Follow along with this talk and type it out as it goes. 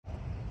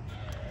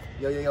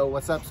Yo, yo, yo,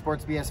 what's up,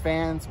 Sports BS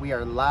fans? We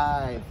are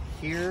live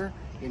here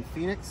in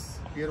Phoenix,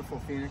 beautiful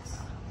Phoenix.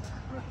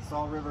 We're at the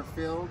Salt River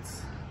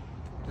Fields.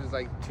 There's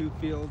like 2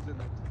 fields in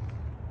it.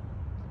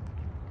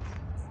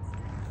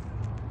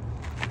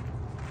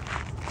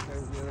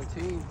 There's the other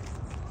team.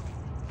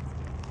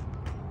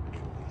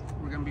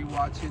 We're going to be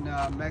watching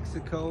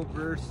Mexico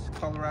versus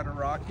Colorado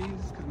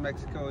Rockies because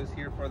Mexico is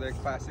here for their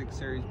Classic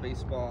Series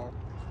baseball.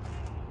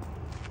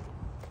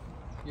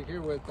 You're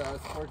here with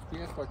Sports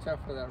BS. Watch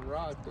out for that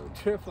rock. Don't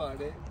trip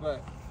on it.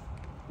 But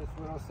this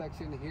little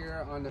section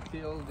here on the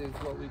field is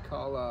what we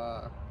call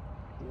a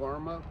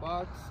warm-up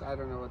box. I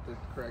don't know what the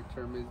correct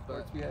term is,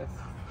 but yes,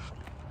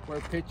 where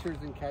pitchers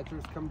and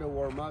catchers come to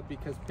warm up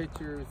because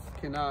pitchers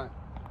cannot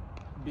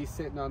be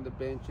sitting on the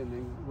bench and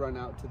then run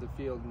out to the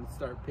field and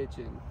start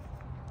pitching.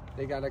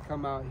 They got to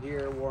come out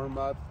here, warm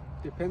up.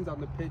 Depends on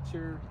the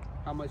pitcher,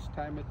 how much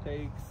time it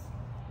takes,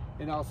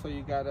 and also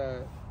you got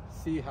to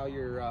see how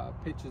your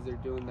pitches are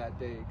doing that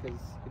day because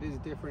it is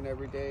different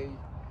every day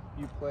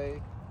you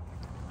play.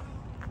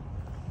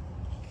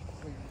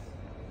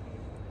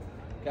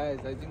 Guys,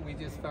 I think we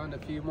just found a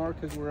few more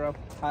because we're up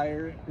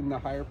higher in the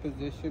higher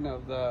position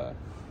of the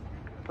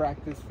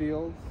practice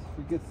fields.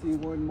 We could see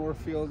one more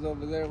fields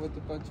over there with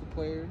a bunch of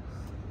players,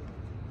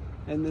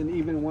 and then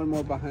even one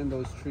more behind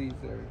those trees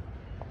there.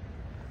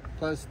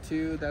 Plus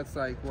 2, that's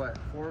like what,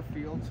 4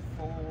 fields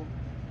full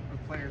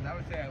of players. I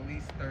would say at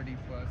least 30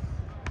 plus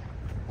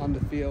on the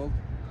field.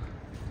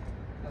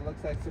 It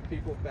looks like some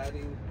people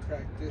batting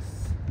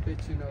practice,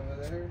 pitching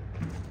over there.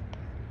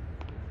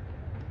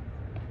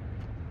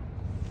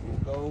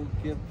 We'll go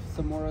give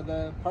some more of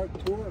the park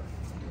tour.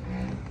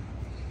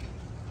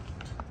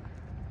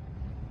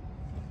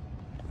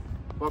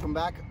 Welcome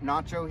back,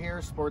 Nacho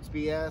here, Sports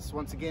BS.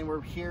 Once again,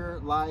 we're here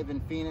live in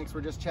Phoenix.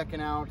 We're just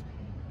checking out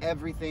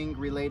everything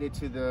related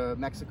to the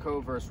Mexico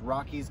versus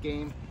Rockies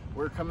game.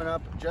 We're coming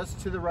up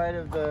just to the right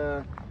of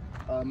the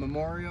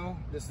memorial.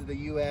 This is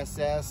the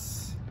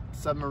USS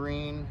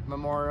Submarine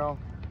Memorial.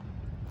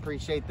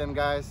 Appreciate them,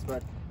 guys.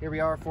 But here we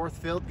are, 4th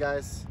field,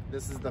 guys.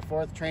 This is the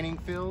 4th training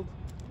field,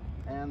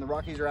 and the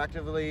Rockies are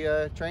actively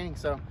training.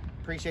 So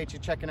appreciate you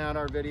checking out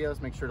our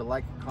videos. Make sure to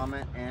like,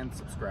 comment, and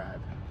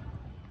subscribe.